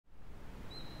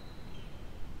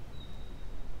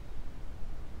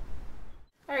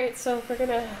Alright, so we're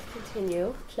gonna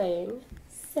continue playing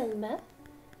Selma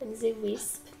and the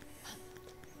Wisp.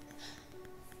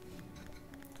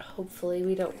 Hopefully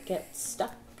we don't get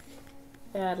stuck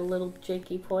at a little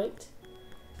janky point.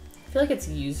 I feel like it's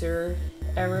user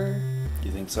error. You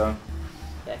think so?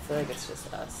 Yeah, I feel like it's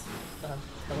just us.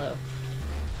 Hello.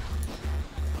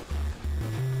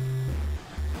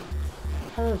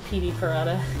 Hello, PD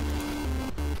Piranha.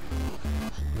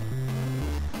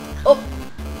 Oh!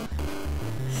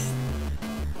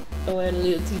 I went a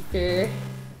little too far.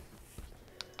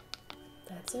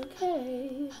 That's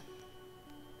okay.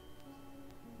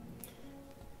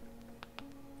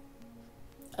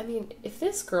 I mean, if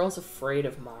this girl's afraid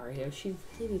of Mario, she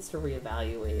really needs to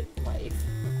reevaluate life.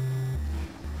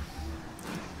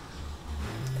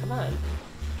 Come on.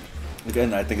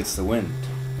 Again, I think it's the wind.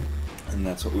 And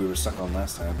that's what we were stuck on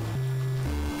last time.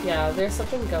 Yeah, there's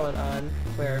something going on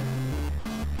where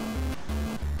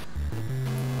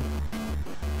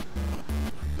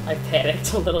I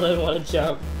panicked a little and want to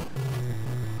jump.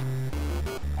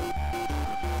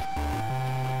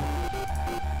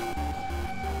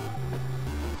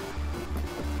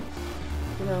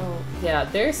 You know, yeah,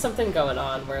 there's something going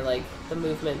on where, like, the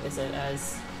movement isn't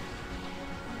as...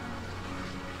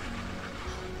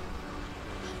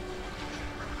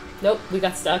 Nope, we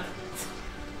got stuck.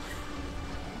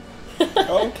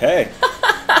 Okay.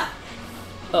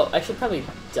 Oh, I should probably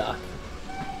duck.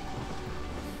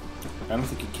 I don't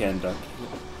think you can duck. You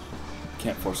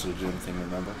can't force her to do anything,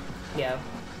 remember? Yeah.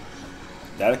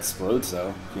 That explodes,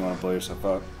 though, if you want to blow yourself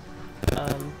up.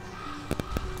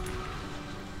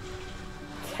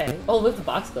 Okay. Oh, with the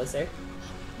box closer.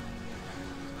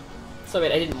 So, I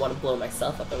mean, I didn't want to blow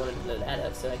myself up. I wanted to blow that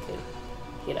up so I could,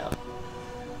 you know.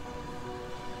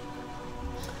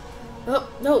 Oh,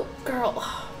 no, girl.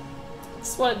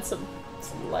 Just wanted some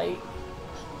light.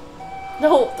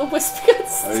 No, the Wisp got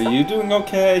stuck. Are you doing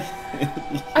okay?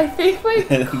 I think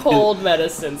my cold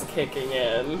medicine's kicking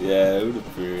in. Yeah, it would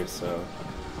appear so.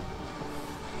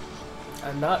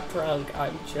 I'm not drunk,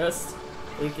 I'm just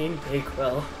taking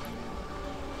Dayquil.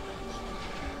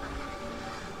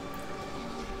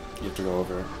 You have to go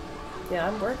over it. Yeah,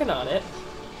 I'm working on it.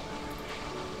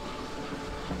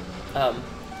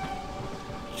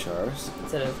 Chars?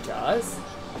 Instead of Jaws.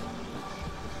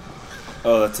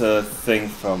 Oh, that's a thing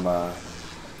from,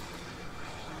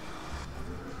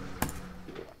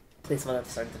 Please want to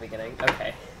start at the beginning.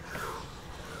 Okay.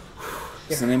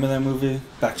 What's the name of that movie?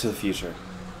 Back to the Future.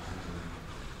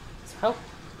 So how?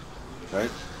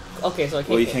 Right? Okay, so I can't.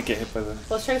 Well, you can't get hit by the... Well,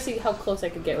 I was trying to see how close I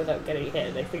could get without getting hit,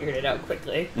 and I figured it out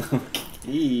quickly.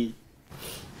 Okay.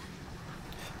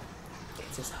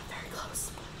 It's just not very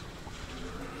close.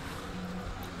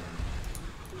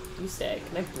 You say,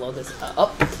 can I blow this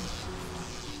up?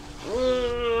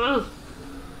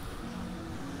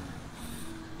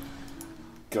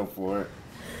 Go for it.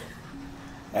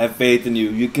 I have faith in you.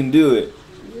 You can do it.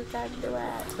 You can do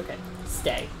it. Okay,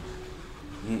 stay.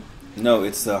 No,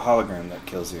 it's the hologram that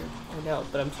kills you. I know,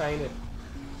 but I'm trying to...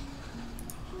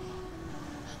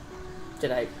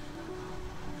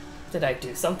 Did I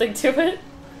do something to it?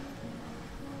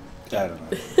 I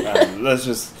don't know. Let's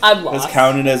just... I'm lost. Let's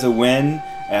count it as a win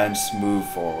and just move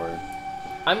forward.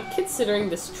 I'm considering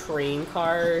this train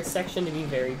car section to be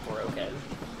very broken.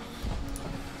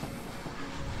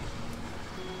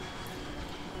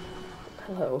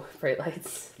 Hello, bright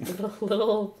lights.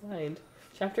 little blind.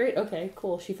 Chapter 8? Okay,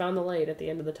 cool. She found the light at the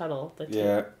end of the tunnel.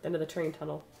 Yeah. End of the train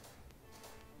tunnel.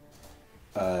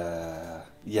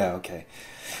 Yeah, okay.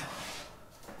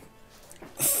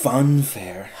 Fun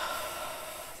fair.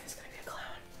 There's gonna be a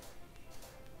clown.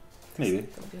 Maybe.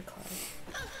 There's gonna be a clown.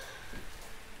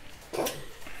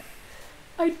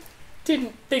 I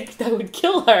didn't think that would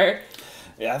kill her.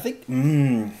 Yeah, I think,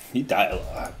 you die a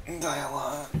lot. You die a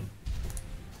lot.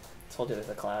 Told you there's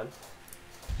a clown.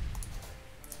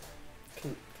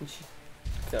 Can she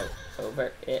go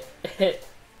over it?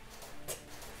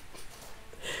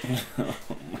 Oh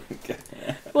my god.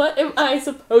 What am I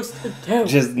supposed to do?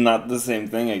 Just not the same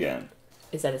thing again.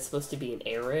 Is that it's supposed to be an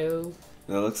arrow?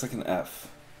 That looks like an F.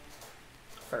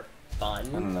 For fun?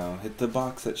 I don't know. Hit the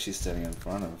box that she's standing in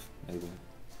front of, maybe.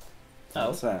 Oh.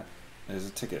 What's that? There's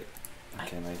a ticket.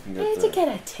 Okay, now you can I go need to get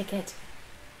a ticket.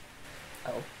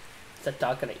 Oh. Is that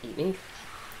dog gonna eat me?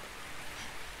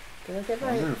 Can I get I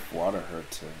my... wonder if water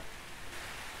hurts her.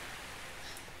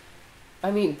 I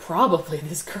mean, probably.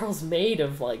 This girl's made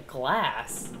of, like,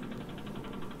 glass.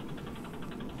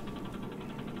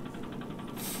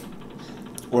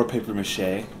 Or paper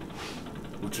mache,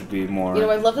 which would be more... You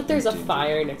know, I love that there's a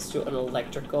fire next to an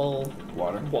electrical...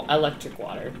 Water? Electric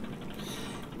water.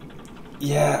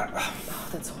 Yeah. Oh,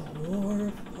 that's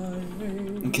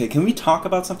horrifying. Okay, can we talk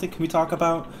about something? Can we talk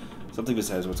about something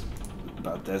besides what's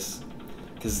about this?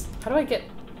 Because How do I get...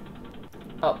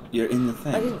 Oh. you're in the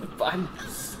thing.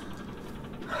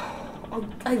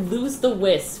 I lose the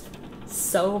Wisp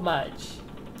so much.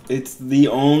 It's the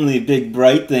only big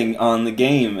bright thing on the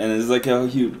game, and it's like how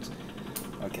huge.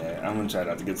 Okay, I'm gonna try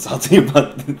not to get salty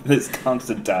about this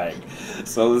constant dying.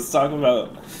 So let's talk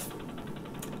about.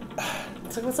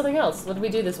 Let's talk about something else. What did we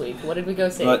do this week? What did we go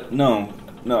see? But no.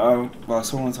 Well, I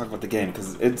still want to talk about the game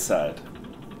because it's Inside.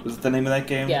 Was it the name of that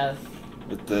game? Yeah.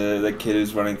 With the kid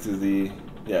who's running through the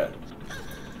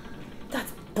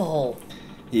That's bull.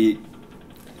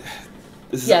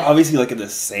 This is obviously like the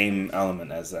same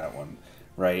element as that one,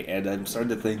 right? And I'm starting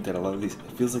to think that a lot of these,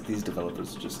 it feels like these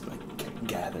developers just like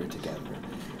gather together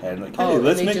and like, hey,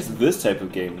 let's make this type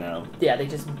of game now. Yeah, they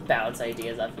just bounce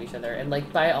ideas off of each other, and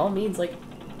like by all means, like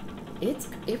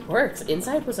it works.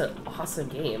 Inside was an awesome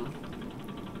game.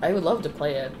 I would love to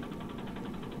play it.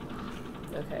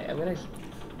 Okay, I'm gonna.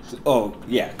 Oh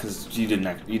yeah, because you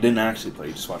didn't actually play.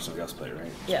 You just watched somebody else play,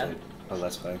 right? Yeah. Oh,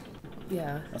 let's play.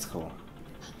 Yeah. That's cool.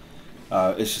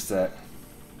 It's just that.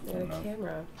 Yeah, the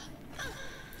camera.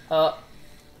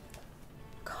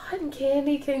 Cotton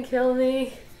candy can kill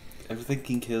me. Everything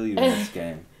can kill you in this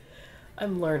game.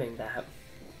 I'm learning that,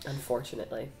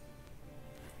 unfortunately.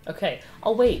 Okay,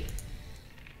 I'll wait.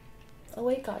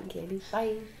 Cotton candy.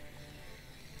 Bye.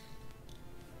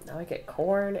 Now I get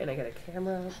corn and I get a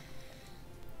camera.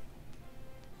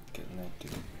 Getting that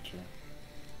dude picture.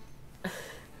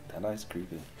 That eye's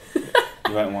creepy.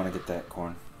 You might want to get that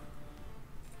corn.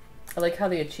 I like how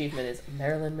the achievement is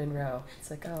Marilyn Monroe. It's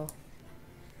like, oh,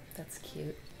 that's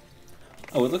cute.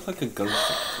 Oh, it looked like a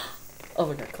ghost. Oh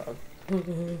my god, clown.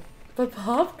 But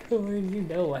popcorn, you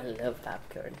know I love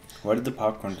popcorn. Why did the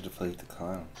popcorn deflate the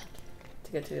clown?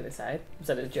 To get to the other side? Was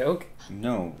that a joke?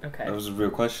 No. Okay. That was a real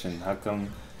question. How come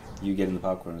you getting the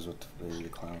popcorn is what deflated the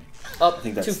clown? Oh, I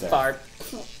think that's too Steph. far.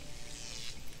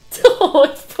 Oh,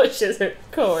 it pushes her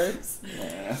corpse.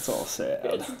 Yeah, that's all sad.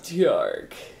 It's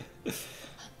dark.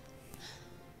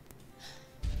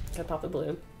 Can I pop the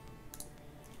balloon?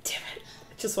 Damn it.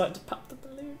 I just wanted to pop the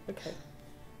balloon. Okay.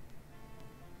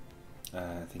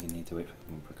 I think you need to wait for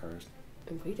the bumper cars.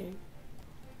 I'm waiting.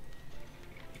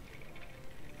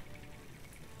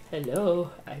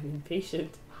 Hello, I'm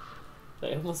impatient.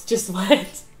 I almost just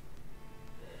went.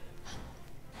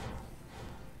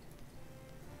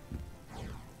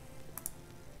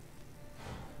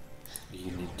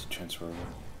 You need to transfer over.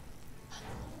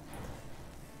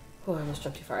 Oh, I almost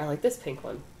jumped too far. I like this pink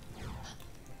one.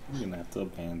 You're gonna have to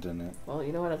abandon it. Well,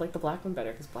 you know what? I like the black one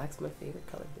better because black's my favorite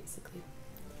color, basically.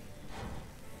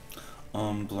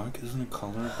 Black isn't a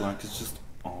color. Black is just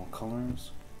all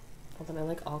colors. Well, then I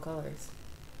like all colors.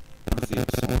 What's the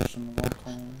absorption of all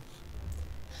colors?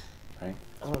 Right?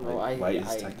 I don't know. White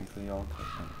is technically all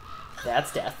colors.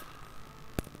 That's death.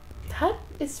 That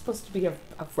is supposed to be a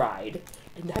ride,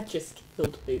 and that just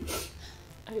killed me.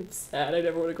 I'm sad. I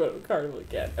never want to go to a carnival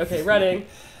again. Okay, running.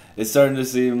 It's starting to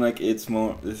seem like it's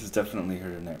more. This is definitely her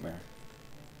nightmare.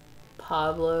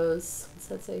 Pablo's. What's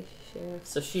that say? Sheriff.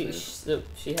 So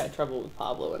she had trouble with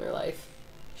Pablo in her life.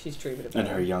 She's dreaming about in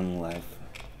her young life.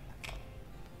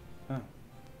 Oh,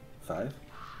 5.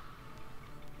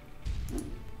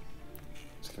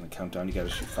 Just gonna count down. You gotta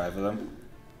shoot 5 of them.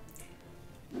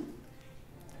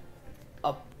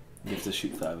 Oh. You have to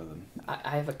shoot 5 of them. I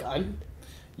have a gun.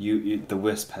 The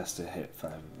Wisp has to hit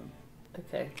 5 of them.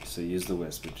 Okay. So use the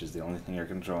Wisp, which is the only thing you're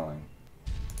controlling.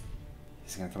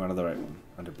 He's gonna come out of the right one.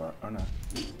 Under bar. Oh no.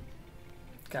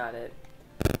 Got it.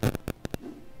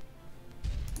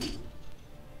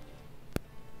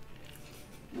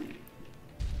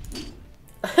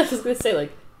 I was gonna say,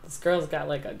 like, this girl's got,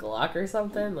 like, a Glock or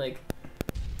something. Like,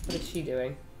 what is she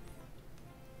doing?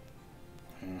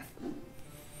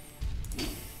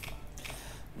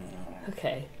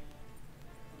 Okay.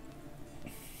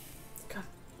 God,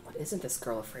 what isn't this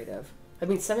girl afraid of? I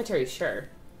mean, cemetery, sure.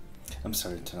 I'm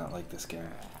starting to not like this game.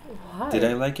 Why? Did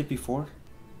I like it before?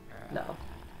 No.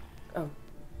 Oh,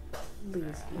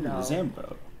 please, no.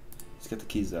 Zambo. Let's get the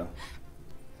keys, though.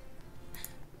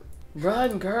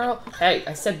 Run, girl! Hey,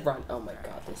 I said run. Oh my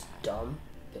god, this dumb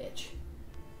bitch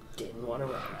didn't want to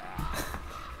run.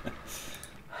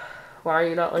 Why are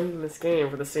you not liking this game?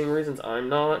 For the same reasons I'm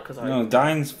not? Because No,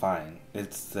 dying's fine.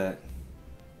 It's that...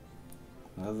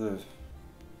 There's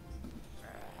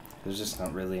just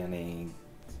not really any...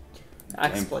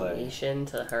 explanation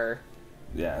to her.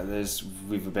 Yeah,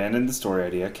 we've abandoned the story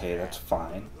idea. Okay, that's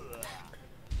fine.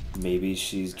 Maybe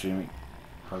she's dreaming...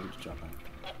 Probably jumping.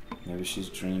 Maybe she's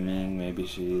dreaming. Maybe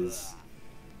she's...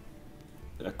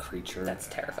 a creature. That's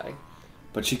terrifying.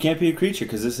 But she can't be a creature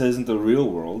because this isn't the real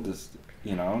world. This,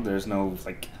 you know, there's no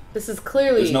like. This is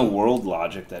clearly. There's no world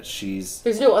logic that she's.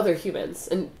 There's no other humans,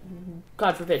 and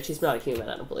God forbid she's not a human.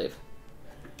 I don't believe.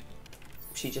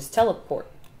 She just teleported.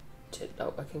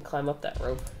 Oh, I can climb up that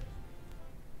rope.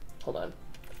 Hold on.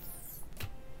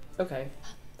 Okay,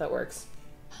 that works.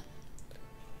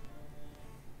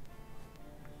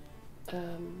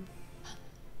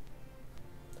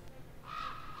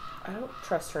 I don't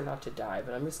trust her not to die,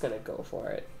 but I'm just gonna go for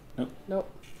it. Nope. Nope,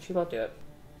 she won't do it.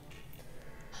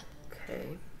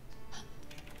 Okay.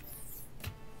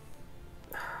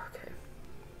 Okay.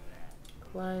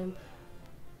 Climb.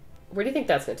 Where do you think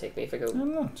that's gonna take me if I go? I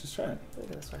don't know. Just try it. Go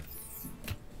this way.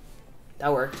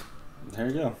 That worked. There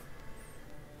you go.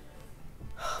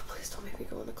 Oh, please don't make me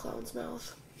go in the clown's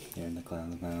mouth. You're in the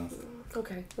clown's mouth.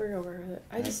 Okay, we're over it.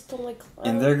 I just don't like clowns.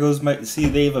 And there goes my. See,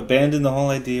 they've abandoned the whole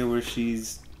idea where she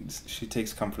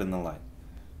takes comfort in the light.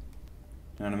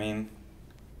 You know what I mean?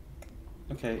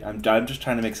 Okay, I'm just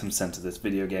trying to make some sense of this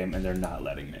video game, and they're not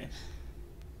letting me.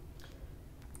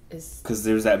 Because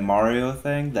there's that Mario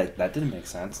thing that didn't make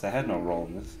sense. That had no role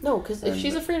in this. No, because if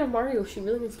she's afraid of Mario, she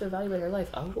really needs to evaluate her life.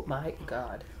 Oh my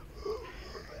god.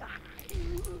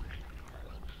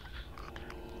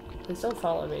 Please don't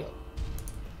follow me.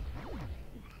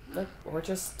 Look, or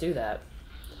just do that.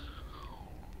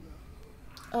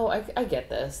 Oh, I get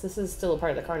this. This is still a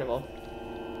part of the carnival.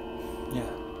 Yeah.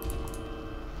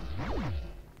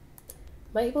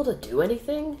 Am I able to do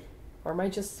anything? Or am I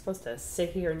just supposed to sit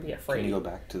here and be afraid? Can you go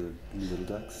back to the little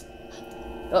ducks?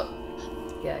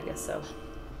 Oh, yeah, I guess so.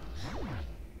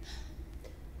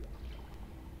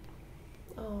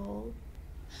 Oh.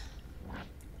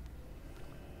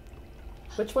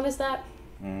 Which one is that?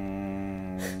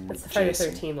 That's the Friday the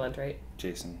 13th one, right?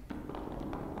 Jason.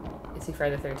 Is he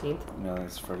Friday the 13th? No,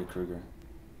 it's Freddy Krueger.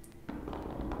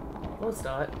 No, it's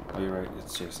not. Oh, you're right.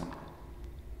 It's Jason.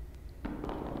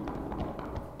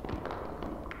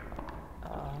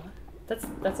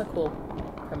 That's a cool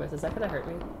premise. Is that gonna hurt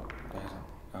me?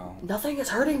 Oh. Nothing is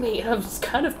hurting me, and I'm just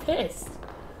kind of pissed.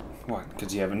 What?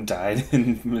 Because you haven't died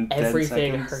in 10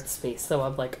 Everything seconds? hurts me, so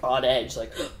I'm like on edge,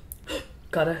 like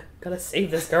gotta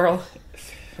save this girl,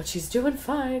 but she's doing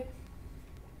fine.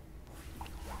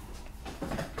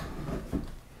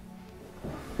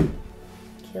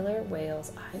 Killer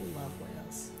whales. I love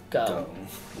whales. Go.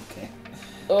 Okay.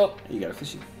 Oh. You got a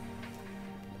fishy.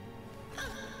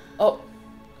 Oh.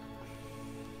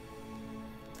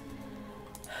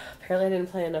 Apparently I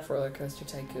didn't play enough Roller Coaster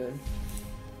Tycoon.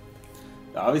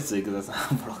 Obviously, because that's not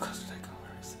how Roller Coaster Tycoon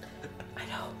works. I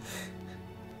know.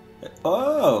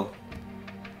 Oh!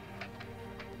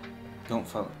 Don't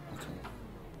follow. Okay.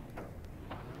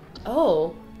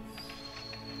 Oh.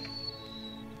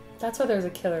 That's why there's a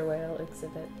killer whale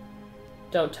exhibit.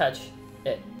 Don't touch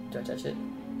it. Don't touch it.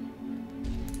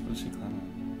 What is she climbing?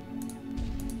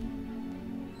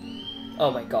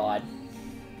 Oh my god.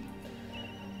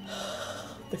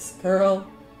 This girl.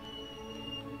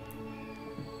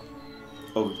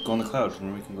 Oh, go on the cloud.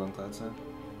 Remember we can go on clouds now?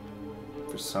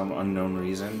 For some unknown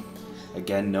reason.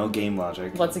 Again, no game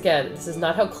logic. Once again, this is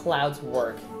not how clouds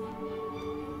work.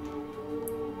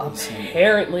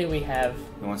 Apparently we have...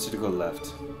 It wants you to go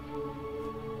left.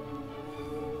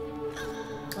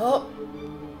 Oh!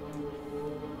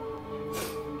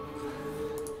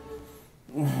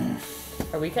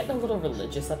 Are we getting a little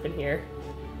religious up in here?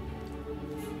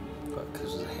 What,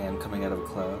 because there's a hand coming out of a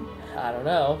cloud? I don't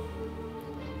know.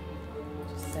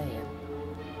 Just saying.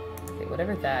 Okay,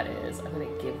 whatever that is, I'm gonna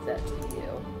give that to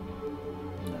you.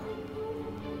 No.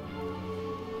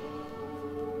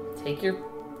 Take your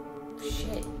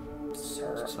shit,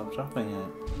 sir. Stop dropping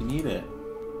it. You need it.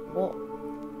 Well...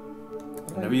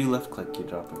 Whenever you left click, you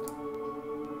drop it.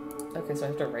 Okay, so I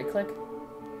have to right click?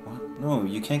 What? No,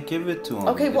 you can't give it to him.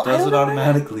 Okay, well, it does it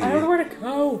automatically. I don't know where to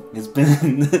go. It's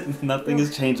been nothing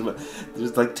has changed, but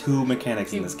there's like 2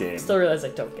 mechanics in this game. Still realize I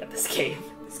don't get this game.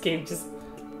 This game just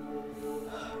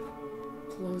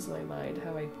blows my mind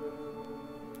how I'm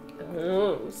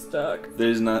stuck.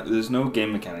 There's no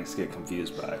game mechanics to get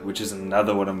confused by, which is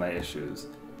another one of my issues.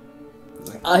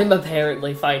 Like, I'm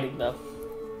apparently finding them.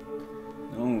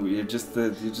 No, you're just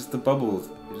the bubble,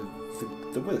 you're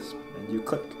the wisp, and you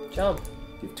click. Jump.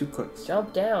 You have 2 clicks.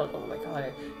 Jump down. Oh my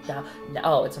god. Now,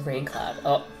 oh, it's a rain cloud.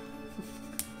 Oh.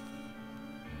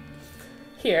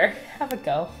 Here, have a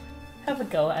go. Have a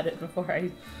go at it before I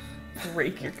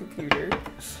break your computer.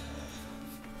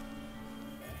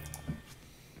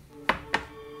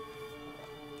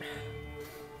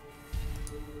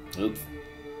 Oops.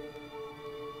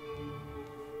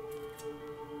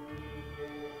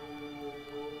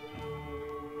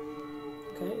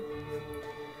 Okay.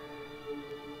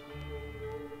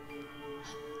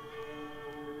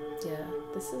 Yeah,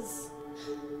 this is...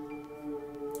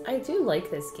 I do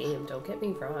like this game, don't get me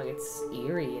wrong. It's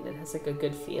eerie and it has like a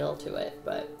good feel to it,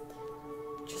 but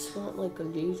just want like a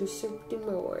little something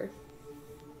more.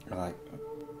 Like,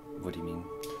 what do you mean?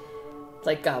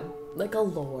 Like a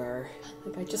lore.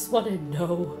 Like I just want to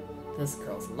know this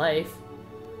girl's life.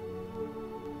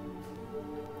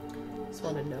 Just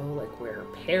want to know like where her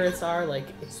parents are. Like,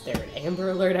 is there an Amber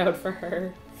Alert out for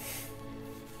her?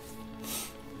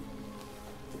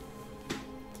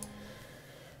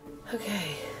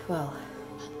 Okay, well.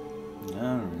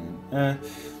 Alright.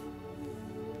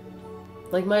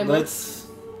 Like my let's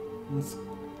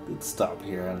stop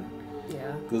here.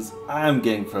 Yeah. Because I'm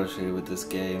getting frustrated with this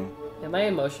game. Yeah, my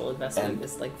emotional investment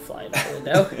is like flying out the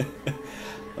window.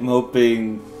 I'm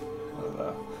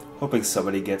hoping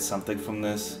somebody gets something from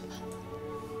this.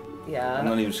 Yeah. I'm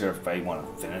not even sure if I want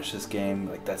to finish this game.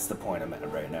 Like, that's the point I'm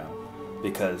at right now.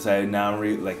 Because I now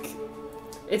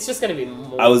it's just gonna be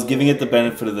more. I was giving it the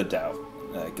benefit of the doubt.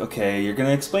 Like, okay, you're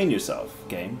gonna explain yourself,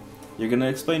 game. You're gonna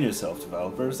explain yourself,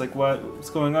 developers. Like, what's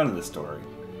going on in this story?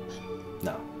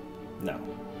 No.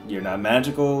 You're not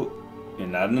magical. You're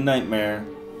not in a nightmare.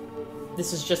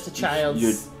 This is just a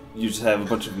child's... You just have a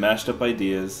bunch of mashed up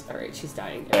ideas. Alright, she's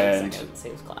dying every second.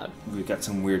 Saves Cloud. We've got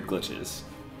some weird glitches.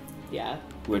 Yeah.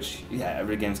 Which, yeah,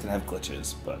 every game's gonna have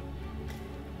glitches, but...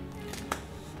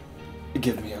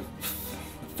 give me a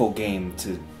full game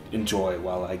to enjoy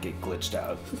while I get glitched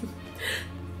out.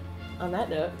 On that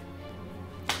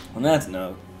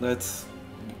note, let's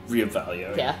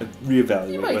reevaluate. Yeah.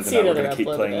 Reevaluate you might whether see or not we're another gonna keep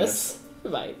upload of playing this. You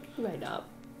might not.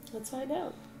 Let's find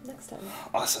out next time.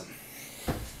 Awesome.